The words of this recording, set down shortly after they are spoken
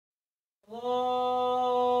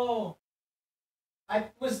I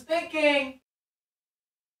was thinking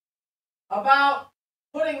about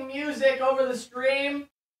putting music over the stream,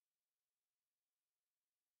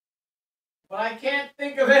 but I can't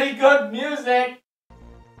think of any good music.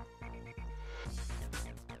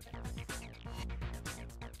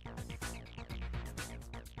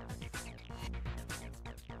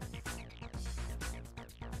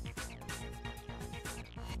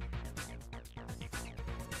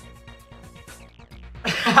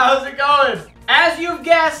 How's it going? As you've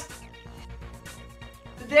guessed,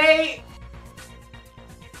 today,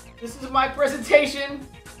 this is my presentation.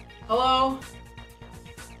 Hello.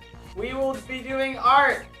 We will be doing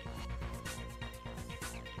art.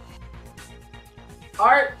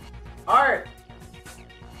 Art.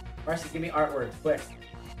 Marcy, give me artwork, quick.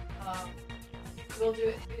 We'll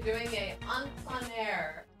be doing a en plein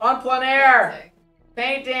air. En plein air.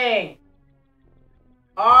 Painting.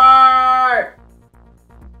 Art.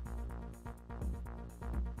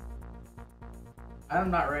 I'm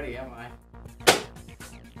not ready, am I?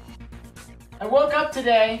 I woke up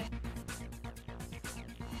today.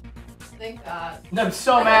 Thank God. I'm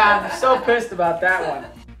so mad. I'm so pissed about that one.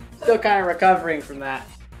 Still kind of recovering from that.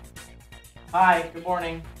 Hi, good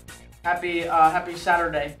morning. Happy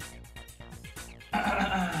Saturday.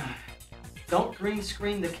 Don't green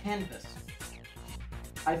screen the canvas.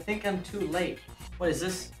 I think I'm too late. What is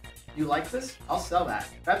this? You like this? I'll sell that.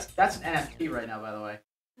 That's an NFT right now, by the way.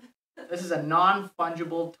 This is a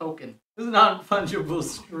non-fungible token. This is a non-fungible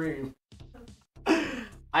screen.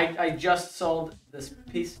 I just sold this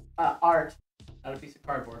piece of art, not a piece of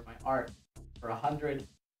cardboard, my art, for 100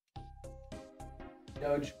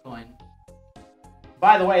 Dogecoin.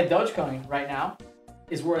 By the way, Dogecoin right now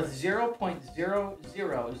is worth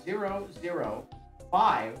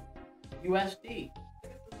 0.00005 USD.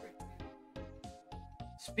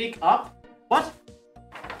 Speak up? What?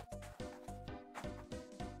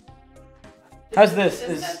 How's this?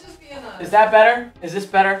 Is that better? Is this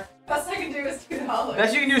better? Best I can do is $2.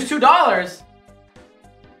 Best you can do is $2.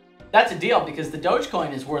 That's a deal because the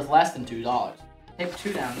Dogecoin is worth less than $2. Take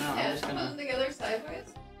 2 down now. Yeah, I'm just gonna put them together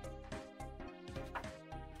sideways.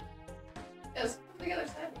 Yes, put them together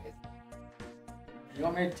sideways. You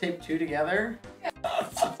want me to tape 2 together? Yeah.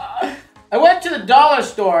 I went to the dollar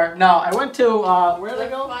store. No, I went to where did I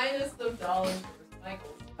go? The finest of dollars stores,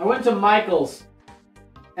 Michael's. I went to Michael's,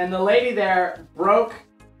 and the lady there broke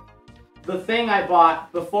the thing I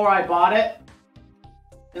bought before I bought it,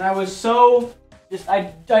 and I was so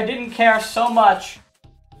I didn't care so much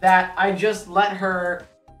that I just let her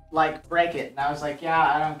like break it, and I was like, yeah,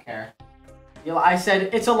 I don't care. I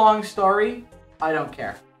said it's a long story, I don't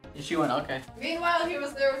care. And she went, okay. Meanwhile, he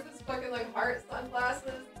was there with his fucking like heart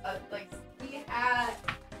sunglasses, like ski hat,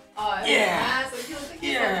 mask. Like he was like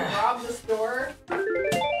he like, robbed the store.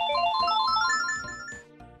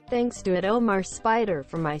 Thanks to Omar Spider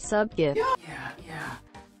for my sub gift.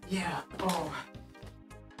 Yeah. Oh.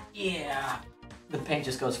 Yeah. The paint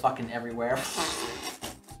just goes fucking everywhere.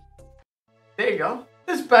 There you go.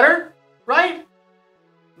 This is better, right?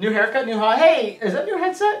 New haircut, new hair. Hey, is that new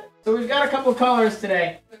headset? So we've got a couple colors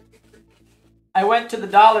today. I went to the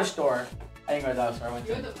dollar store. I didn't go to the dollar store. I went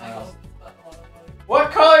to Michael's.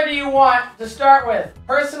 What color do you want to start with?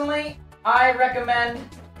 Personally, I recommend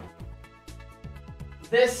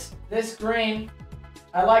this green.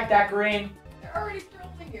 I like that green. They're already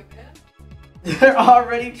trolling you, man. They're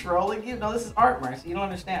already trolling you? No, this is art, Marcy. You don't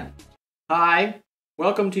understand. Hi.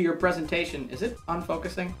 Welcome to your presentation. Is it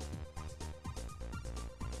unfocusing?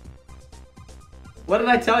 What did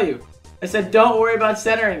I tell you? I said don't worry about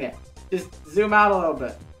centering it. Just zoom out a little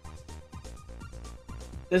bit.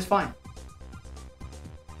 It's fine.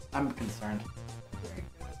 I'm concerned.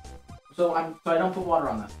 So I don't put water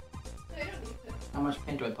on that. No, you don't need to. How much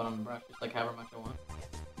paint do I put on the brush? Just like however much I want.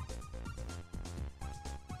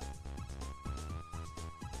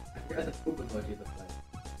 I forgot the poop emoji looks like.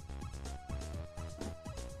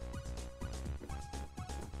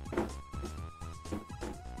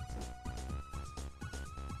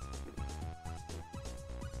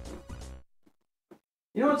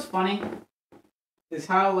 You know what's funny? Is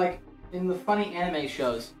how, like, in the funny anime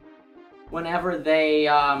shows, whenever they,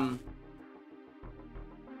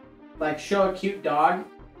 like, show a cute dog,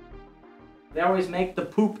 they always make the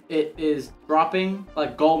poop it is dropping,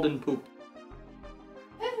 like, golden poop.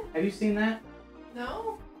 Have you seen that?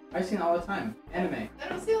 No. I've seen it all the time. Anime. I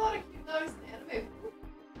don't see a lot of cute dogs in anime.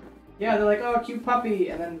 Yeah, they're like, oh, cute puppy,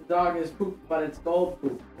 and then the dog is poop, but it's gold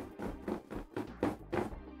poop.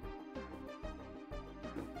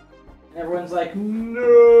 And everyone's like, no!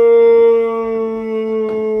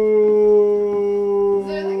 Is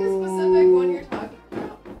there like a specific one you're talking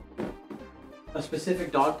about?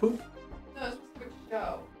 specific dog poop? No, it's a specific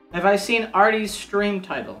show. Have I seen Artie's stream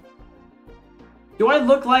title? Do I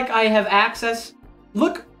look like I have access?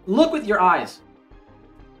 Look with your eyes.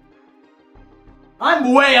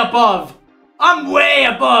 I'm way above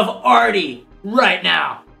Artie right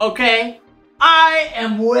now, okay? I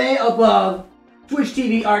am way above Twitch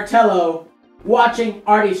TV Artello watching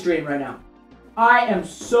Artie stream right now. I am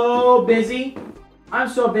so busy. I'm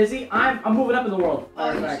so busy. I'm moving up in the world.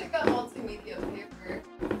 Oh, you should got multimedia paper.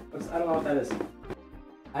 I don't know what that is.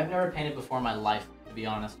 I've never painted before in my life, to be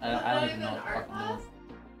honest. I don't even know what the fuck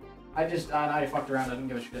I'm doing. I fucked around. I didn't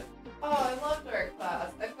give a shit. Oh, I loved art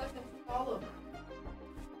class. I fucking took all of them.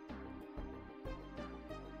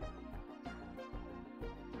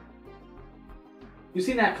 You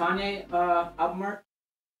seen that Kanye album art?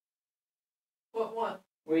 What one?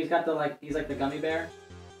 Where he's got the he's like the gummy bear?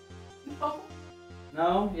 No.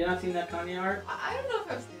 No? You not seen that Kanye art? I don't know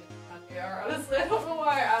if I've seen it on VR, honestly. I don't know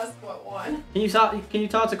why I asked what one. Can you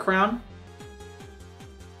tell it's a crown?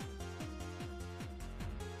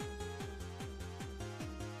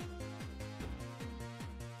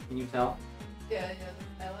 Can you tell? Yeah,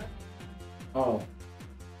 the Tyler. Oh.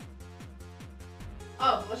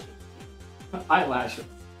 Oh, blush. Eyelashes.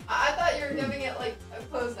 I thought you were giving it like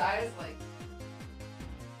closed eyes, like.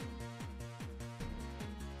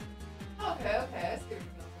 Okay, I see where you're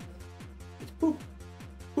going. It's poop.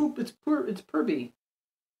 Poop, it's Kirby.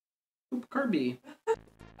 Poop Kirby.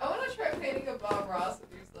 I want to try painting a Bob Ross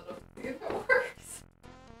with your little see if it works.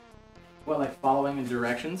 What, like following in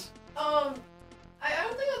directions? I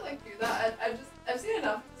don't think I'd like do that. I've seen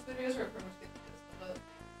enough of his videos where I pretty much get the gist of it.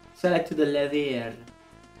 Set it to the leather.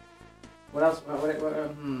 What else? What This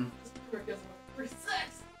work gives him a free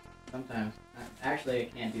sex. Sometimes. Actually, I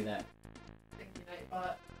can't do that. Thank you,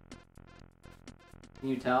 Nightbot. Can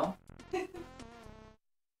you tell?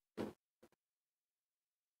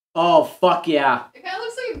 Oh, fuck yeah. It kind of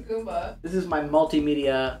looks like a Goomba. This is my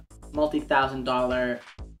multimedia, multi-$1,000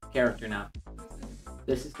 character now.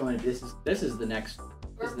 This is the next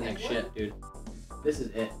shit, dude. This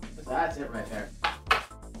is it. That's it right there.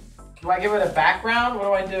 Do I give it a background? What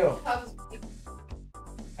do I do?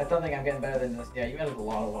 I don't think I'm getting better than this. Yeah, you added a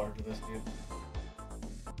lot of water to this, dude.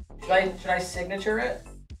 Should I signature it?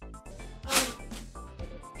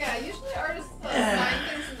 Yeah, usually artists sign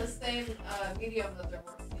things in the same medium that they're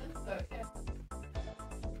working in, so yeah.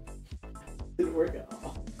 Didn't work at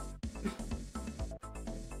all.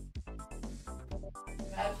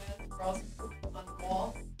 Madman Cross on the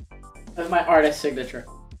wall. That's my artist signature.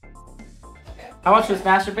 Okay. How much was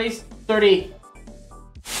Masterbase? 30.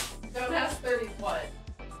 Don't ask 30 what?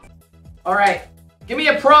 Alright. Give me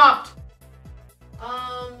a prompt.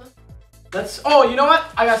 Oh, you know what?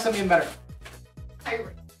 I got something better.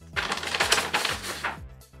 Pirate.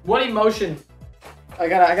 What emotion? I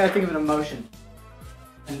gotta think of an emotion.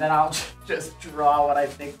 And then I'll just draw what I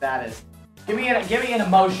think that is. Give me an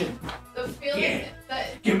emotion. The feeling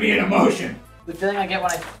that... Give me an emotion. The feeling I get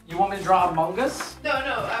when you want me to draw Among Us? No,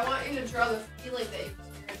 I want you to draw the feeling that you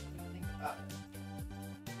experience when you think about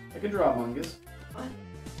it. I can draw Among Us. What?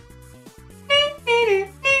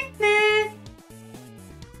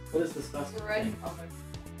 What is this stuff? Red thing? comic.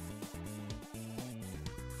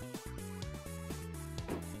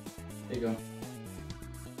 There you go.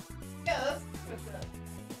 Yeah, that's pretty much it.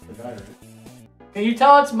 The guy, right? Can you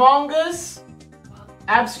tell it's Mongoose?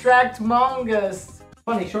 Abstract Mongoose.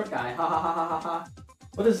 Funny short guy. Ha ha ha ha ha ha.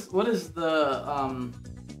 What is the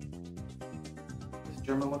does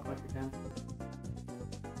German look like again?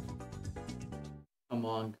 A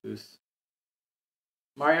mongoose.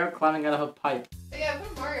 Mario climbing out of a pipe. But yeah,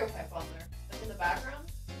 put a Mario pipe on there. Like in the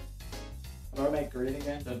background. How do I make green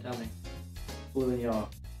again? Don't tell me. Blue and yellow.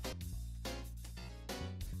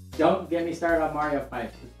 Don't get me started on Mario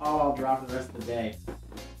pipes. It's all I'll draw for the rest of the day.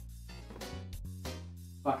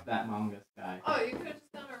 Fuck that mongoose guy. Oh, you could have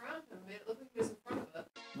just gone around him and made it look like he was in front of it.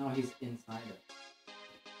 No, he's inside it.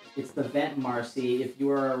 It's the vent, Marcy. If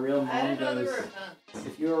you are a real I didn't know there were mongoose, events.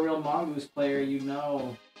 if you're a real mongoose player, you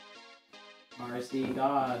know. Marcy,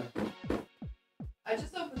 God. I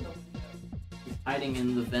just opened the window. He's hiding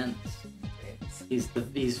in the vents. Great. He's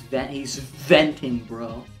venting,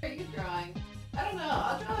 bro. What are you drawing? I don't know.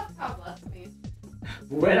 I'll draw the top left piece.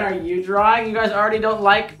 When are you drawing? You guys already don't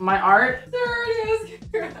like my art? There already is.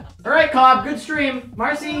 Alright, Cobb, good stream.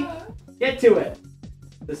 Marcy, get to it.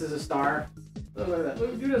 This is a star. Look at that.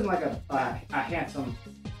 Look, dude isn't like a handsome,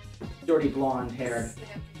 dirty blonde haired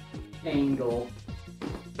angle.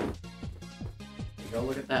 There you go,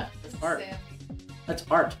 look at that. That's art. That's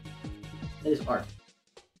art. That is art.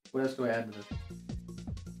 What else do I add to this?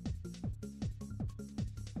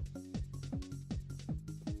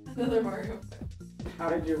 Another Mario. How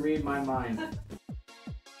did you read my mind? Can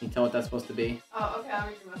you tell what that's supposed to be? Oh, okay, I'll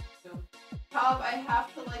read your message soon. Cobb, I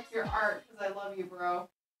have to like your art because I love you, bro.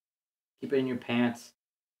 Keep it in your pants.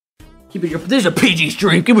 Keep it in your. This is a PG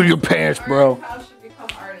stream. Keep it in your pants, bro. Cobb should become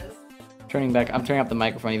artists. I'm turning up the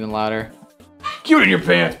microphone even louder. Keep it in your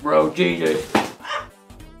pants, bro. Jesus.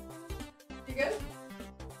 You good?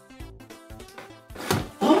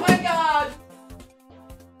 Oh my god!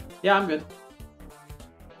 Yeah, I'm good.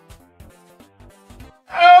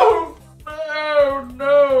 Oh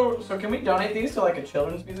no! So can we donate these to like a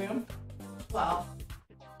children's museum? Well,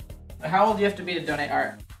 How old do you have to be to donate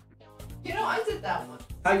art? you know, I did that one.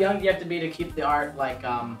 How young do you have to be to keep the art like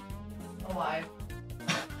Alive.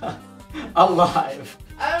 alive?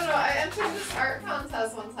 I don't know, I entered this art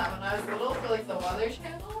contest one time when I was little for like the Weather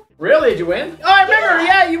Channel. Really? Did you win? Oh, I remember.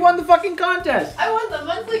 Yeah, you won the fucking contest. I won the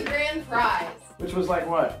monthly grand prize. Which was like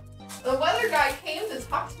what? The weather guy came to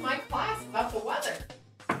talk to my class about the weather.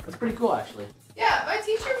 That's pretty cool, actually. Yeah, my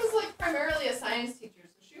teacher was like primarily a science teacher,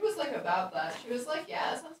 so she was like about that. She was like,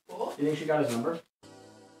 yeah, that sounds cool. You think she got his number?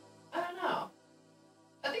 I don't know.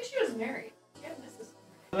 I think she was married. She had Mrs.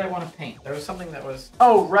 What did I want to paint? There was something that was.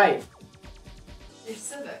 Oh, right. Your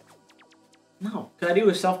civic. No, could I do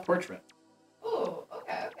a self-portrait? Ooh,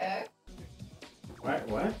 okay.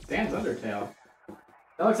 What? Sans Undertale.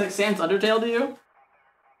 That looks like Sans Undertale to you?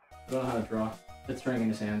 I don't know how to draw. It's turning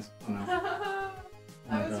into Sans. Oh no.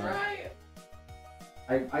 I was right.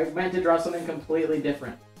 I meant to draw something completely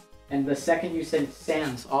different. And the second you said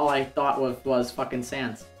Sans, all I thought was fucking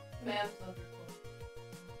Sans. Man's Sans.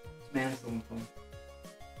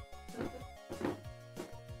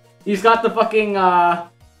 He's got the fucking,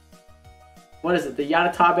 what is it? The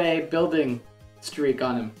Yatatabe building streak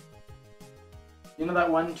on him. You know that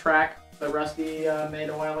one track that Rusty made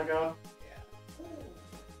a while ago? Yeah.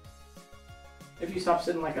 If you stop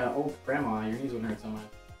sitting like an old grandma, your knees wouldn't hurt so much.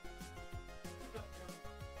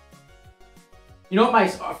 You know what my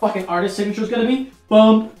fucking artist signature is gonna be?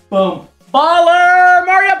 Boom, boom. Baller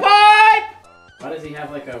Mario Pipe! Why does he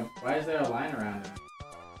have like a, why is there a line around him?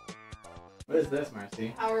 What is this,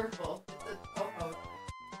 Marcy? Powerful. It's a Toho.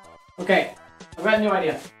 Okay, I've got a new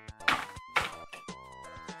idea.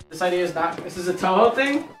 This idea is not, this is a Toho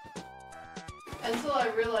thing? Until I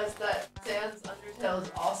realized that Sans Undertale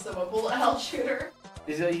is also a bullet hell shooter.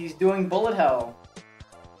 He's doing bullet hell.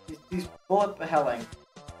 He's bullet helling.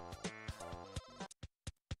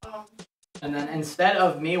 And then instead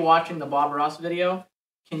of me watching the Bob Ross video,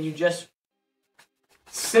 can you just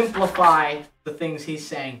simplify the things he's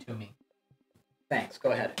saying to me? Thanks,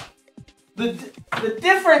 go ahead. The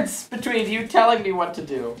difference between you telling me what to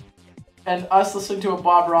do and us listening to a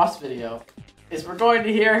Bob Ross video is we're going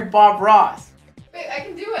to hear Bob Ross. Wait, I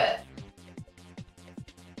can do it.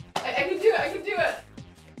 I can do it. I can do it.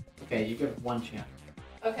 Okay, you get one chance.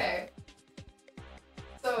 Okay.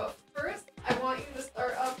 So first, I want you to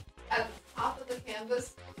start up at the top of the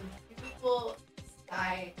canvas with a beautiful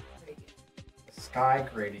sky gradient. Sky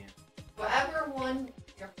gradient. Whatever one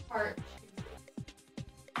your heart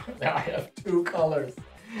chooses. Now I have two colors.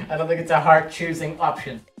 I don't think it's a heart choosing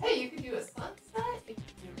option. Hey, you can do a sunset. You can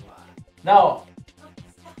do No.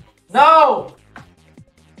 No!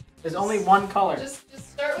 There's only one color. Just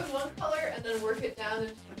start with one color and then work it down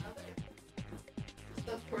into another. Just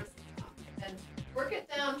up towards the top. And work it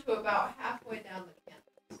down to about halfway down the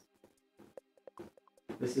canvas.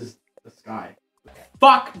 This is the sky.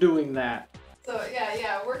 Fuck doing that! So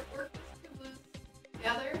yeah, work those two blues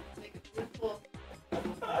together to make a beautiful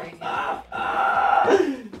gradient.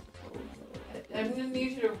 I'm gonna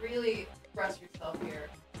need you to really express yourself here.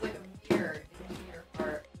 It's like a mirror into your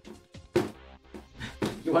heart.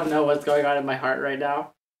 You want to know what's going on in my heart right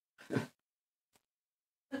now?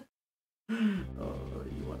 Oh,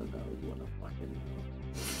 you want to know? You want to fucking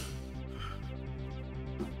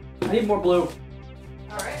know? I need more blue.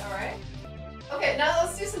 Alright. Okay, now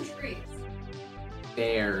let's do some trees.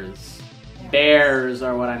 Bears. Bears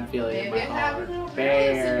are what I'm feeling in Maybe my have heart. little bears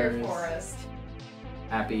Bears. in your forest.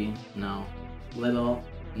 Happy? No. Little?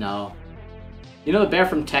 No. You know the bear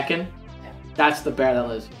from Tekken? Yeah. That's the bear that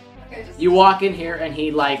lives here. Okay, just You walk in here and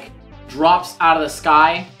he like drops out of the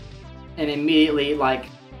sky and immediately like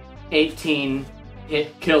 18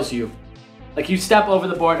 it kills you. Like you step over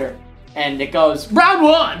the border and it goes round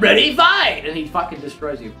one, ready, fight, and he fucking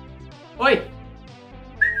destroys you. Oi!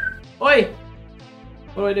 Oi!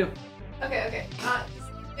 What do I do? Okay. Just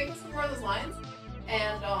think of some more of those lines,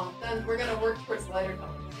 and then we're gonna work towards lighter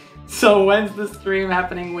colors. So when's the stream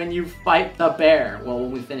happening when you fight the bear? Well,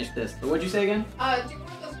 when we finish this. But what'd you say again? Do more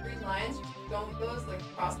of those green lines. Just go with those, like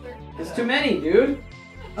across there. There's too many, dude.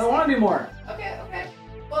 I don't want to do more. Okay.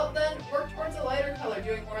 Well, watercolor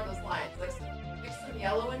doing more of those lines. Like mix some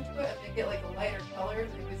yellow into it and make it like a lighter color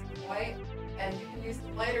than use some white. And you can use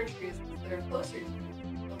some lighter trees because they're closer to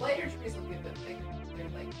you. The lighter trees will be a bit bigger. They're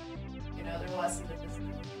like, you know, they're less in the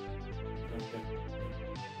distance. Okay.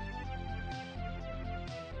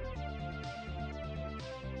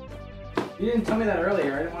 You didn't tell me that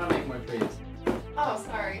earlier. I didn't want to make more trees. Oh,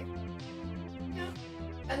 sorry. Yeah.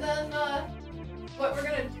 And then what we're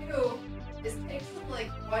gonna do is take some like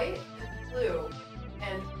white and blue,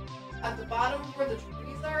 and at the bottom where the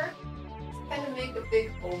trees are, kind of make a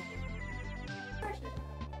big oval.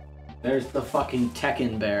 There's the fucking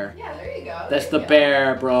Tekken bear. Yeah, there you go. That's the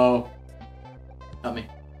bear, bro. Help me.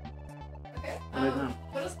 Okay. I don't know.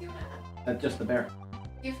 What else do you want to add? That's just the bear.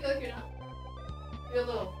 Do you feel like you're not? You're a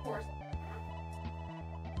little hoarse.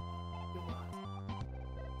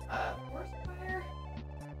 Horsepower?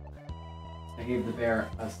 I gave the bear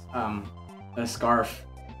a scarf.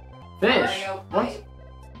 Finish. Mario What? pipe.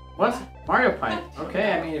 What? Mario pipe.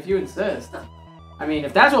 Okay, I mean, if you insist. I mean,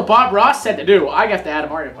 if that's what Bob Ross said to do, I have to add a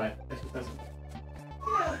Mario pipe.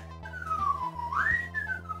 Yeah.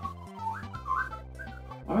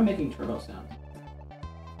 Why am I making turbo sounds?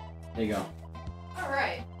 There you go. All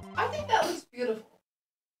right. I think that looks beautiful.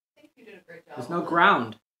 I think you did a great job. There's no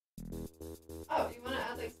ground. Oh, you want to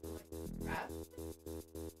add like some like grass?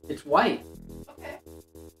 It's white. Okay.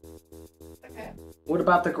 Okay. What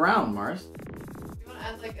about the ground, Mars? You want to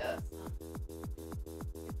add like a?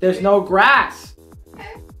 There's no grass.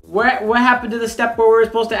 Okay. What happened to the step where we were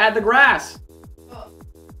supposed to add the grass? Well,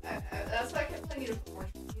 that's why I kept telling you to put more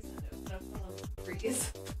trees in it instead of filling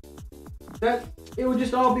trees. That it would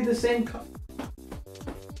just all be the same.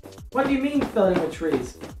 What do you mean filling with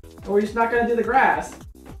trees? Or we're just not gonna do the grass?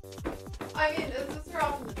 I mean, those are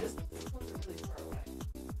off in the distance. This one's really far away.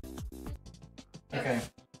 Yep. Okay.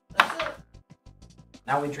 That's it.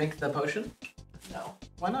 Now we drink the potion? No.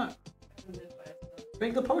 Why not? I did by itself.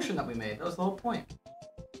 Drink the potion that we made. That was the whole point.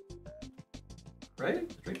 Right?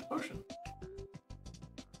 Drink the potion.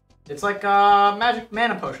 It's like a magic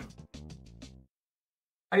mana potion.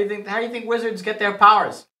 How do you think wizards get their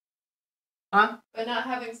powers? Huh? By not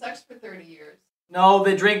having sex for 30 years. No,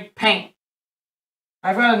 they drink paint.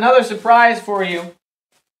 I've got another surprise for you.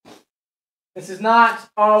 This is not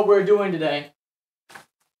all we're doing today.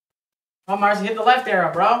 Oh, Marcy, hit the left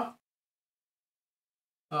arrow, bro.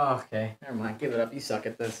 Oh, okay, never mind. Give it up. You suck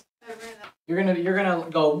at this. I ran out. You're gonna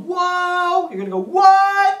go whoa. You're gonna go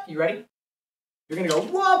what? You ready? You're gonna go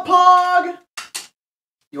whoa, pog.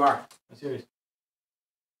 You are. I'm serious.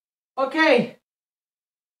 Okay.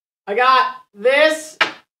 I got this.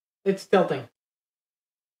 It's tilting.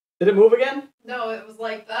 Did it move again? No, it was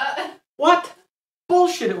like that. What?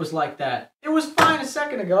 Bullshit, it was like that. It was fine a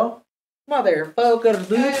second ago. Motherfucker,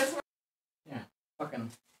 dude. Guys, Yeah,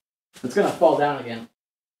 fucking. It's gonna fall down again.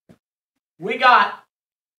 We got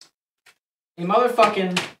a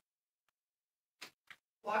motherfucking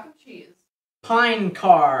block of cheese. pine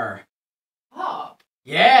car. Oh.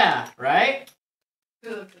 Yeah, right?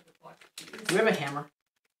 Who looked at the block of cheese? Do we have a hammer?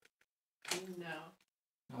 No.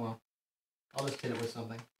 Oh well. I'll just hit it with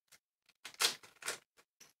something.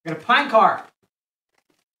 We got a pine car.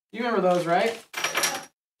 You remember those, right?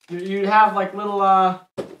 You'd have like little,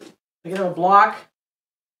 you have a block.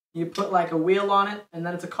 You put like a wheel on it, and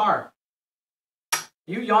then it's a car. Are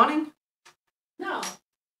you yawning? No.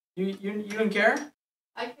 You don't care?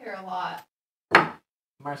 I care a lot.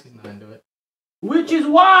 Marcy's not into it. Which is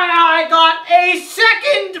why I got a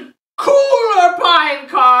second cooler pine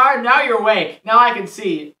car. Now you're awake. Now I can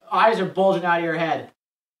see. Eyes are bulging out of your head.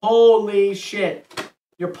 Holy shit.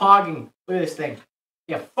 You're pogging. Look at this thing.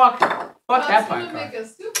 Yeah, fuck that pine car. Make a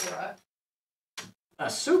Supra. A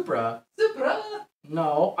Supra? Supra.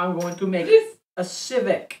 No, I'm going to make Please. a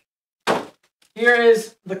Civic. Here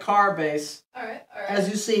is the car base. All right. As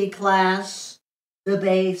you see, class, the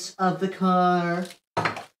base of the car.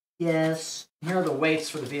 Yes. Here are the weights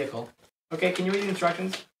for the vehicle. Okay, can you read the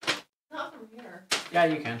instructions? Not from here. Yeah,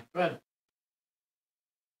 you can. Go ahead.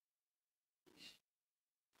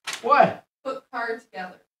 What? Put car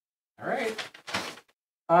together. All right.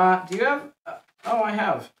 Do you have? Oh, I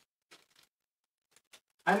have.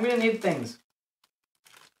 I'm gonna need things.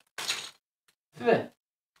 Ugh.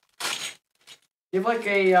 You have like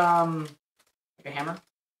a hammer?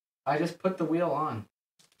 I just put the wheel on.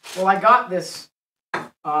 Well, I got this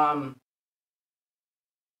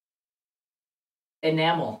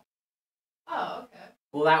enamel. Oh, okay.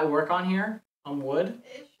 Will that work on here? On wood?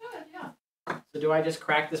 It should, yeah. So do I just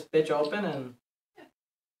crack this bitch open and...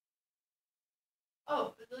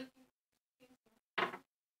 Oh, like...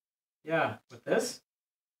 Yeah, with this?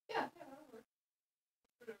 Yeah, that'll work.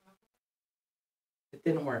 It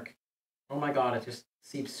didn't work. Oh my god, it just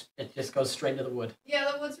seeps. It just goes straight into the wood. Yeah,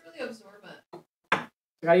 that wood's really absorbent. I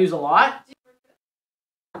gotta use a lot?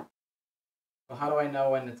 Well, how do I know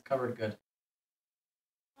when it's covered good?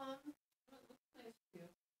 It looks nice to you.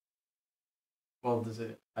 Well, does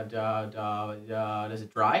it does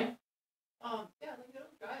it dry? Yeah, like it'll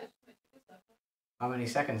dry. It might take a second. How many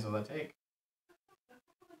seconds will that take?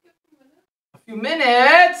 Like a few minutes. A few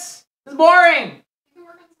minutes. This is boring. You can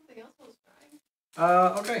work on something else while it's drying.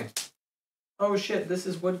 Okay. Oh shit! This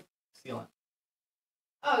is wood sealant.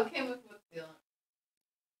 Oh, it came with wood sealant.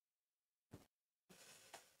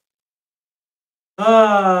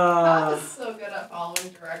 I was so good at following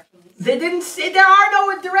directions. They didn't say there are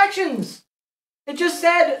no directions. It just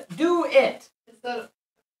said do it.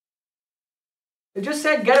 It just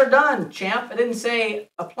said get her done, champ. It didn't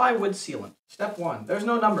say apply wood sealant. Step 1. There's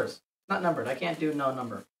no numbers. Not numbered. I can't do no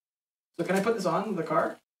number. So can I put this on the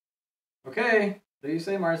car? Okay. What do you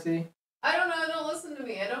say, Marcy? I don't know. Don't listen to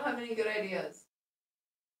me. I don't have any good ideas.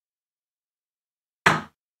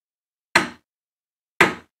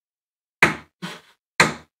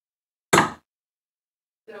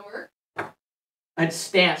 Did it work? It's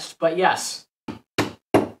stanced, but yes.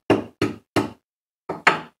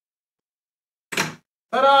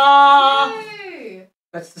 Ta-da! Yay!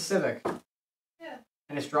 That's the Civic. Yeah.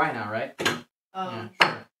 And it's dry now, right? Yeah,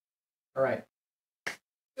 sure. All right.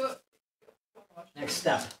 Go watch Next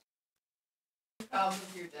step. Problems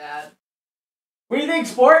with your dad. What do you think,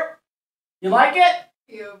 sport? You like it?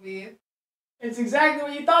 POV. It's exactly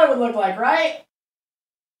what you thought it would look like, right?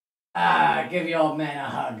 Ah, give your old man a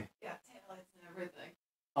hug. Yeah, taillights and everything.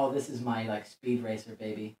 Oh, this is my, like, speed racer,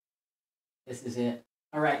 baby. This is it.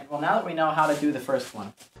 All right, well, now that we know how to do the first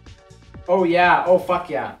one. Oh, yeah. Oh, fuck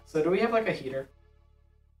yeah. So do we have, like, a heater?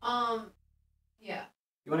 Yeah.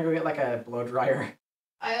 You want to go get, like, a blow dryer?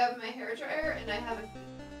 I have my hair dryer and I have a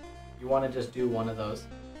You want to just do one of those?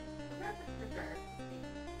 hair dryer.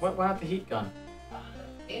 Why not the heat gun?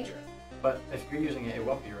 Dangerous. But if you're using it, it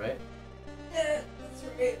won't be, right? Yeah, that's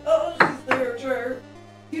right. Oh, she's the hair dryer.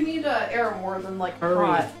 You need air more than like Hurry.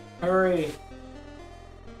 hot. Hurry.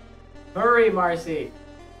 Hurry, Marcy.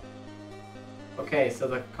 Okay, so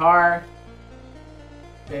the car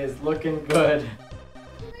is looking good.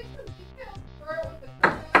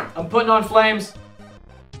 I'm putting on flames.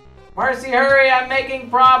 Marcy, hurry, I'm making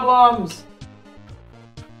problems.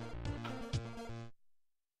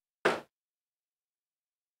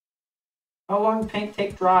 How long does paint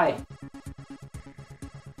take dry?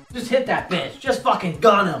 Just hit that bitch. Just fucking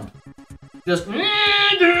gun him. Just.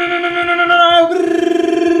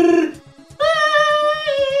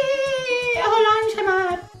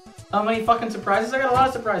 How many fucking surprises? I got a lot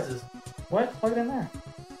of surprises. What? Plug it in there.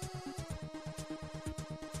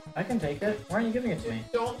 I can take it. Why aren't you giving it to me?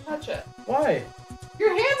 Don't touch it. Why? Your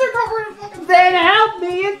hands are covered in fucking. Then help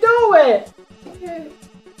me and do it! Okay.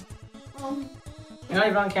 You're not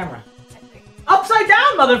even on camera. Upside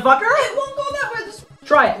down, motherfucker! It won't go that way. Just...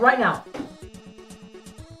 Try it right now.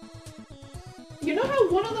 You know how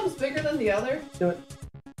one of them's bigger than the other? Do it.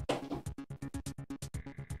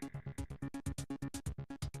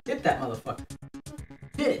 Hit that motherfucker.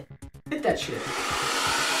 Hit it. Hit that shit.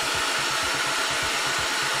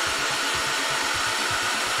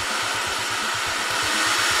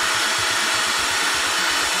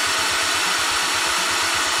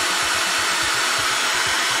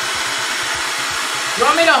 You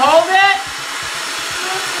want me to hold it?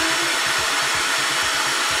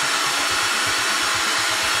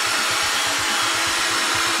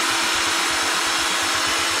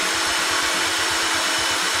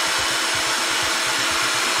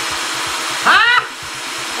 Huh?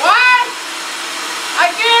 What? I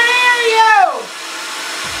can't hear you!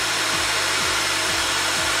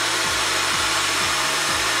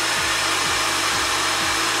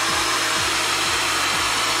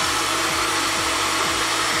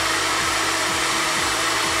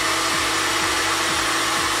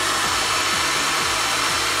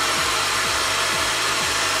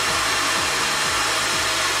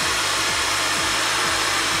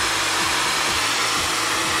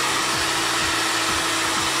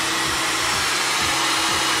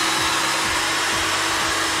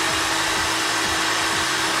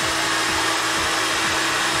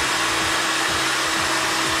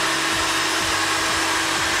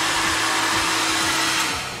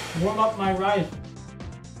 Warm up my ride.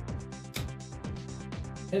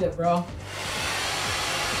 Hit it, bro.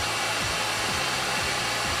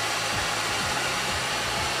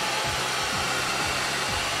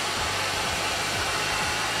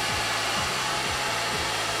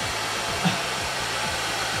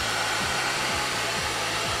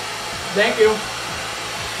 Thank you.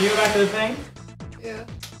 Can you go back to the thing? Yeah.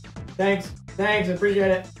 Thanks. Thanks, I appreciate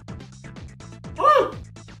it. Oh!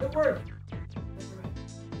 Good work.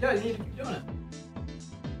 Yeah, you need to keep doing it.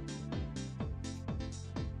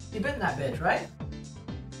 You bitten that bitch, right?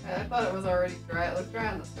 I thought it was already dry. It looked dry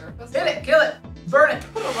on the surface. Hit it, kill it, burn it.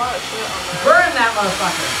 Put a lot of shit on there. Burn that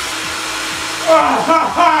motherfucker. Oh, ha,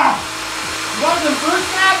 ha. You want some fruit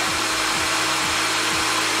snacks?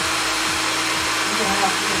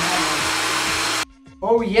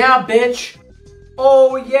 Oh yeah, bitch.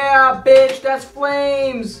 Oh yeah, bitch. That's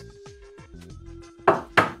flames.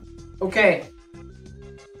 Okay.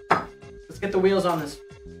 Let's get the wheels on this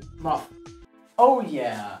muff. Oh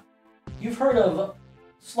yeah. You've heard of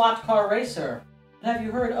Slot Car Racer. Have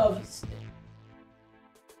you heard of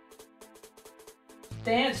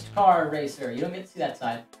Danced Car Racer? You don't get to see that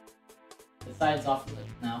side. The side's off limits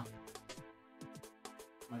now. Oh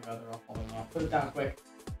my god, they're all falling off. Put it down quick.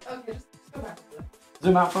 Okay, just go back to it.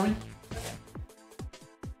 Zoom out for me.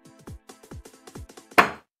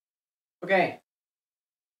 Okay.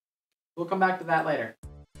 We'll come back to that later.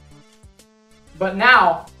 But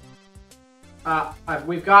now,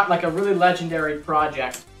 we've got like a really legendary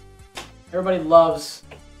project. Everybody loves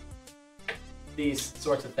these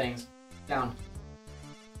sorts of things. Down.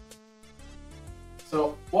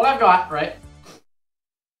 So what I've got, right,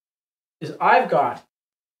 is I've got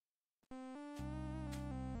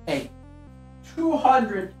a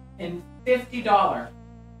 $250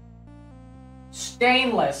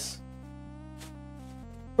 stainless,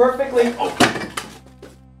 perfectly open.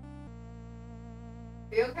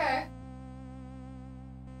 Be okay.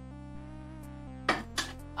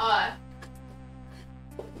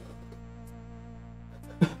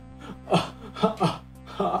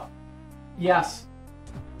 Yes.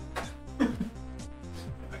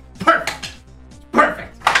 Perfect.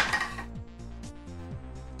 Perfect.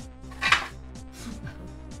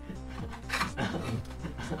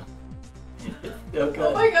 Okay.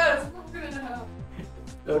 Oh my god, it's broken in half.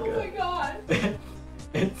 Okay. Oh my god.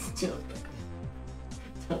 It's still good.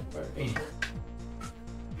 Don't worry.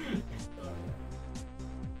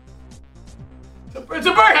 It's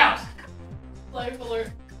a birdhouse! Life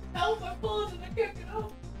alert. Help, I'm pulling and I can't get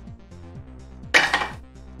out.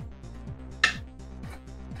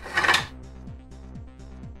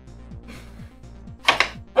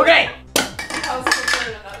 Okay! House flipper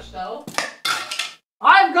in a nutshell.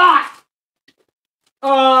 I've got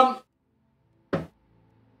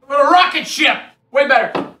a rocket ship! Way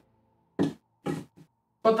better.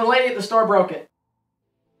 But the lady at the store broke it.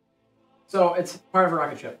 So it's part of a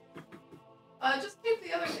rocket ship. Just keep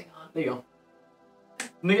the other thing on. There you go.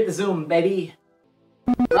 Let me get the zoom, baby.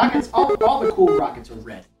 Rockets, all the cool rockets are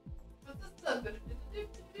red. What's this?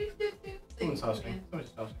 Someone's hosting.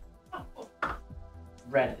 Someone's hosting. Oh, cool.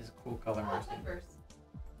 Red is a cool color, Oh, Marcy. peppers.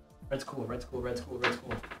 Red's cool, red's cool, red's cool, red's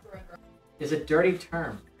cool. Red, red. It's a dirty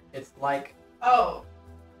term. It's like Oh.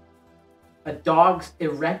 a dog's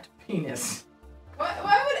erect penis.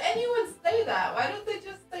 Why would anyone say that? Why don't they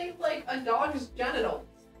just say, like, a dog's genitals?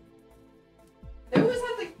 They always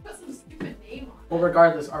have to put some stupid name on Well, it.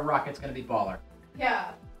 regardless, our rocket's gonna be baller.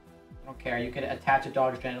 Yeah. I don't care. You could attach a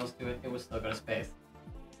dog's genitals to it. It will still go to space.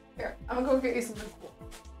 Here, I'm gonna go get you something cool.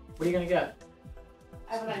 What are you gonna get?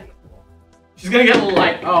 I have an idea. She's gonna get a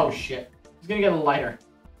light. Oh shit. She's gonna get a lighter.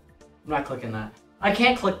 I'm not clicking that. I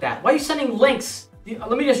can't click that. Why are you sending links?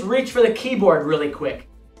 Let me just reach for the keyboard really quick.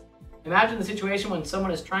 Imagine the situation when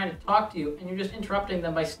someone is trying to talk to you and you're just interrupting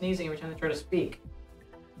them by sneezing every time they try to speak.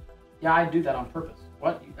 Yeah, I do that on purpose.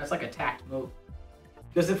 What? That's like a tact move.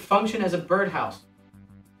 Does it function as a birdhouse?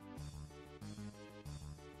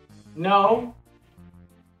 No.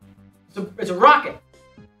 It's a rocket.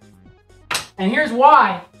 And here's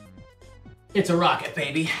why. It's a rocket,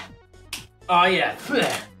 baby. Oh yeah.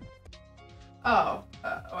 Oh,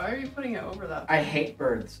 why are you putting it over that? I hate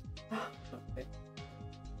birds.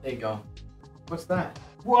 There you go. What's that?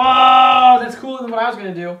 Whoa, that's cooler than what I was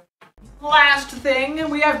gonna do. Last thing,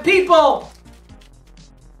 and we have people.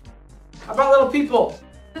 How about little people?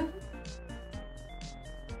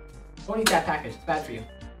 Don't eat that package, it's bad for you.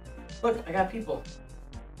 Look, I got people.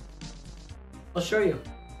 I'll show you.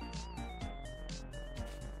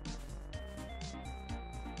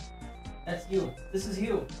 That's you. This is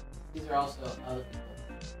you. These are also other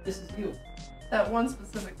people. This is you. That one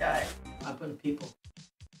specific guy. I'm putting people.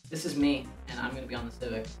 This is me, and I'm gonna be on the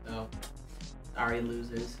Civic, so sorry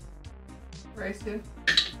losers. Race you.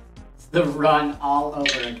 It's the run all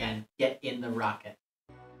over again. Get in the rocket.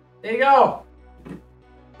 There you go.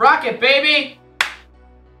 Rocket, baby!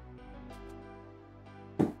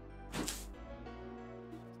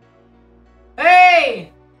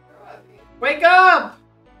 Hey! Wake up!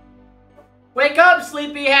 Wake up,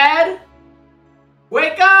 sleepyhead!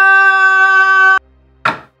 Wake up!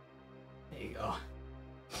 There you go.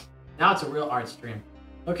 Now it's a real art stream.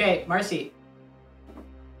 Okay, Marcy.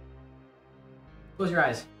 Close your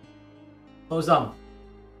eyes. Close them.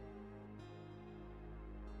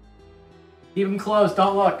 Keep them closed,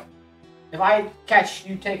 don't look. If I catch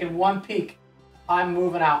you taking one peek, I'm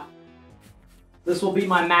moving out. This will be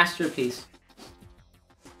my masterpiece.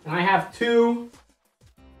 And I have two.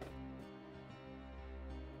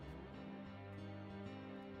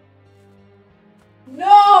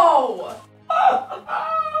 No!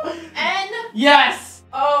 N? Yes!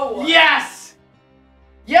 Oh. Yes!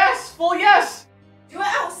 Yes! Full yes! Do it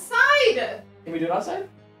outside! Can we do it outside?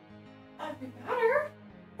 That'd be better.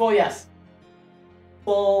 Full yes.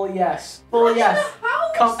 Full yes. Full We're yes. in the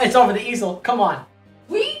house. Come, it's over the easel. Come on.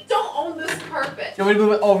 We don't own this carpet. Do you want me to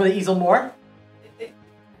move it over the easel more?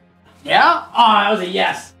 Yeah? Oh, that was a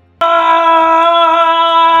yes.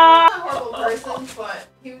 Ah! I'm not a horrible person, but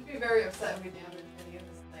he would be very upset if we damaged any of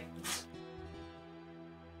his things.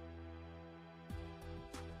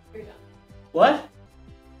 Are you done? What?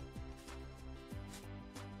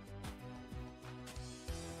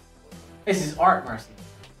 This is art, Marcy.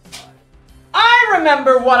 I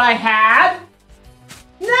remember what I had.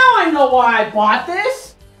 Now I know why I bought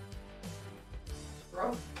this.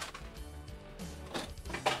 Bro.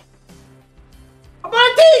 I bought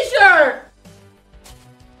a t-shirt.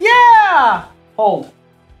 Yeah. Hold.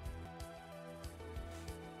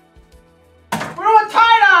 We're on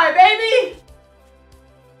tie-dye, baby.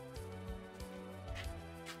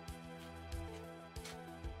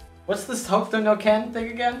 What's this Hope No Ken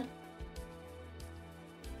thing again?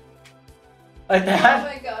 Like Oh that?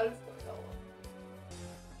 my god, it's going on.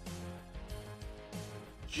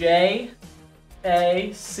 J-A-C-O-B.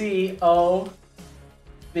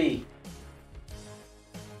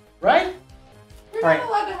 Right? We're Alright. not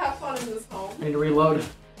allowed to have fun in this home. I need to reload.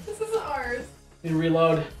 This isn't ours. Need to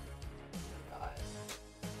reload. God.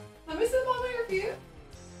 Let me sit on your feet.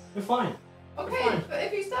 We're fine. Okay, fine. but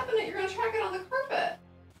if you step in it, you're gonna track it on the carpet.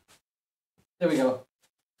 There we go.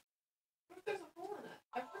 What if there's a hole in it?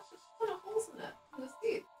 I put a ton of holes in it on the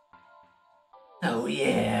seat. Oh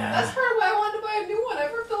yeah. That's part of why I wanted to buy a new one. I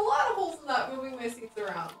ripped a lot of holes in that moving my seats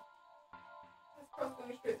around. That's probably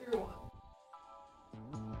going straight through one.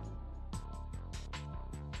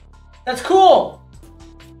 That's cool!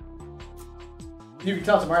 You can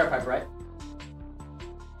tell it's a Mario pipe, right?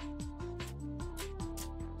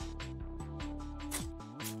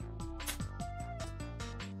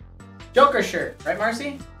 Joker shirt, right,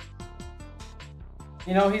 Marcy?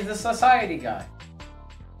 You know, he's the society guy.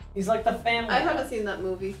 He's like the family I guy. haven't seen that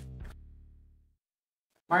movie.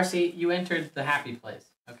 Marcy, you entered the happy place,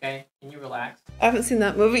 okay? Can you relax? I haven't seen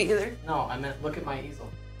that movie either. No, I meant look at my easel.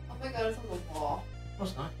 Oh my god, it's on the wall. No,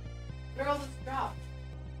 it's not. Girl, just dropped.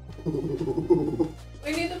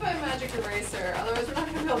 We need to buy a magic eraser, otherwise we're not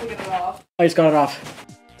gonna be able to get it off. I just got it off.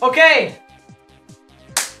 Okay!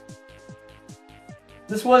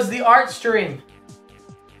 This was the art stream.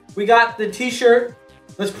 We got the t-shirt.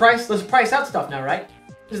 Let's price out stuff now, right?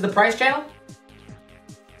 This is the price channel.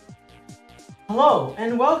 Hello,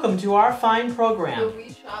 and welcome to our fine program. The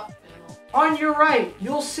We Shop channel. On your right,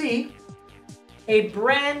 you'll see a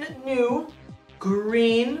brand new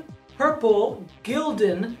green, purple,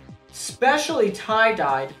 Gildan, specially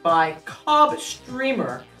tie-dyed by Cobb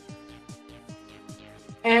Streamer.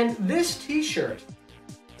 And this t-shirt,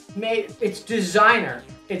 it's designer.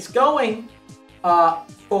 It's going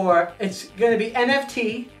it's gonna be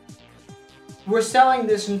NFT. We're selling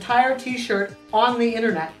this entire t-shirt on the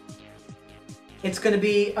internet. It's gonna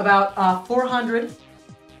be about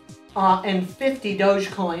 450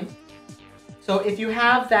 Dogecoin. So if you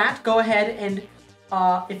have that, go ahead and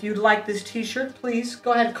if you'd like this t-shirt, please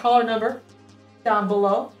go ahead and call our number down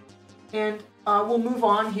below, and we'll move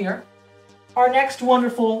on here. Our next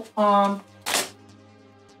wonderful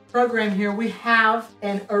program here, we have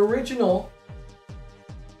an original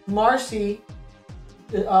Marcy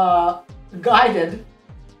guided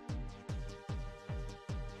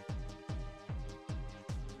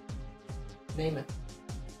name it.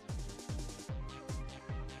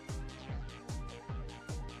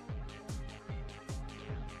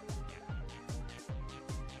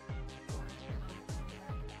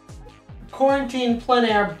 Quarantine plein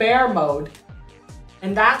air bear mode,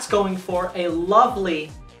 and that's going for a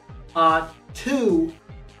lovely 2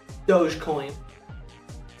 Dogecoin.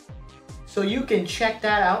 So you can check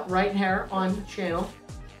that out right here on the channel.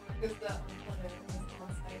 Is that on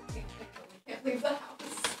site? We can't leave the house.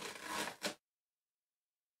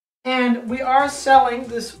 And we are selling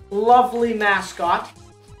this lovely mascot.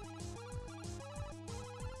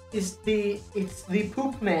 is it's the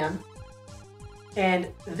Poop Man, and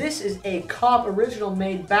this is a Cobb original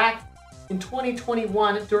made back in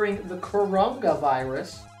 2021 during the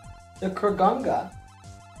coronavirus, the Kurgunga,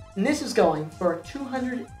 and this is going for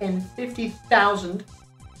 250,000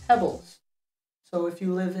 pebbles. So if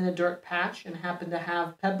you live in a dirt patch and happen to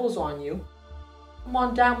have pebbles on you, come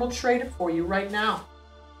on down, we'll trade it for you right now.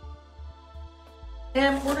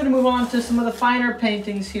 And we're going to move on to some of the finer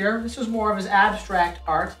paintings here. This is more of his abstract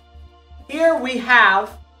art. Here we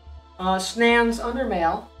have Snan's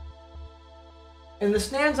Undermail. And the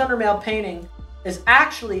Snan's Undermail painting is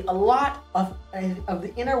actually a lot of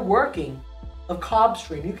the inner working of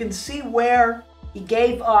Cobbstream. You can see where he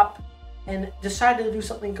gave up and decided to do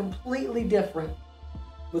something completely different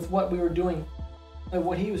with what we were doing,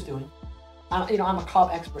 what he was doing. I'm a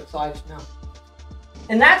Cobb expert, so I just know.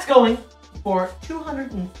 And that's going for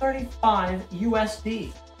 235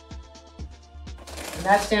 USD. And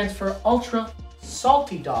that stands for ultra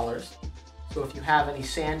salty dollars. So if you have any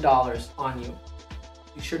sand dollars on you,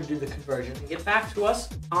 be sure to do the conversion and get back to us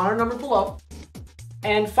on our number below.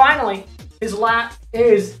 And finally, his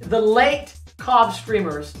is the late Cobb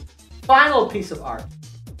Streamer's final piece of art.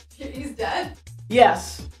 He's dead?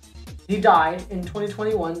 Yes. He died in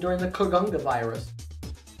 2021 during the Kurgunga virus.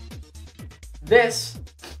 This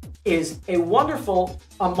is a wonderful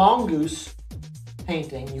mongoose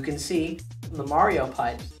painting. You can see from the Mario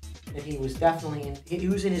pipes that he was definitely he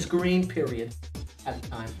was in his green period at the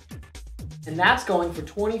time. And that's going for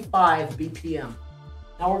 25 BPM.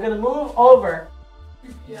 Now we're going to move over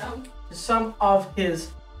to some of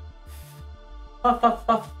his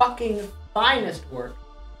fucking finest work.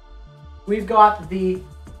 We've got the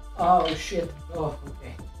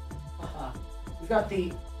we've got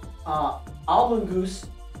the Almongoose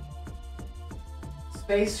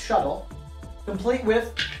space shuttle, complete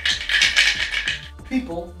with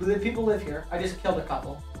people. The people live here. I just killed a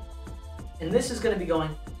couple, and this is going to be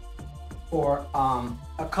going for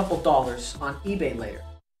a couple dollars on eBay later.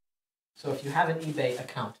 So if you have an eBay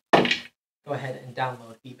account, go ahead and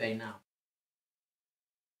download eBay now.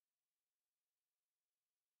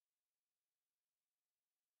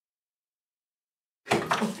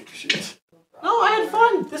 Oh, shit. No, I had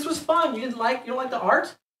fun. This was fun. You don't like the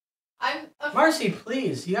art? Marcy,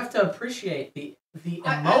 please. You have to appreciate the emotion.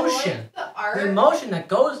 I like the art. The emotion that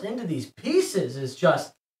goes into these pieces is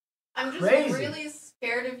just I'm just crazy. really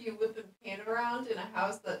scared of you with the paint around in a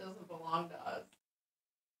house that doesn't belong to us.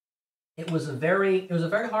 It was a very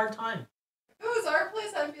hard time. If it was our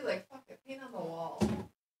place, I'd be like, fuck it, paint on the wall.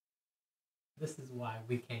 This is why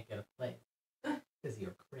we can't get a place. Because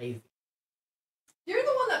you're crazy. You're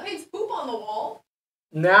the one that paints poop on the wall.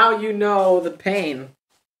 Now you know the pain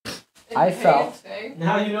I felt. Painting.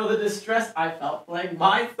 Now you know the distress I felt playing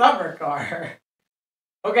my summer car.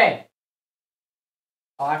 Okay.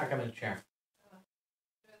 I'll have to come in a chair.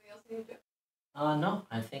 Anything else you need to do? No,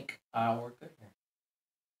 I think we're good here.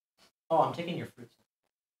 Oh, I'm taking your fruits.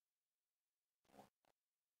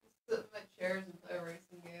 Sit in my chairs and play a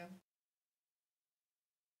racing game.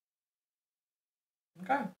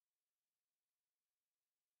 Okay.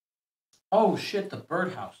 Oh shit, the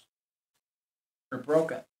birdhouse. Or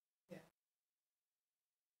broke it. Yeah.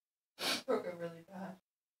 Broke it really bad.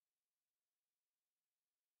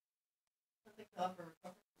 I think I'll ever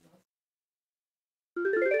recover from this.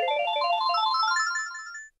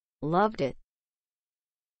 Loved it.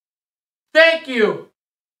 Thank you!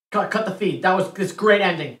 Cut the feed. That was this great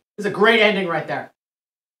ending. This is a great ending right there.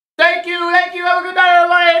 Thank you, have a good night,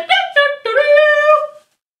 everybody!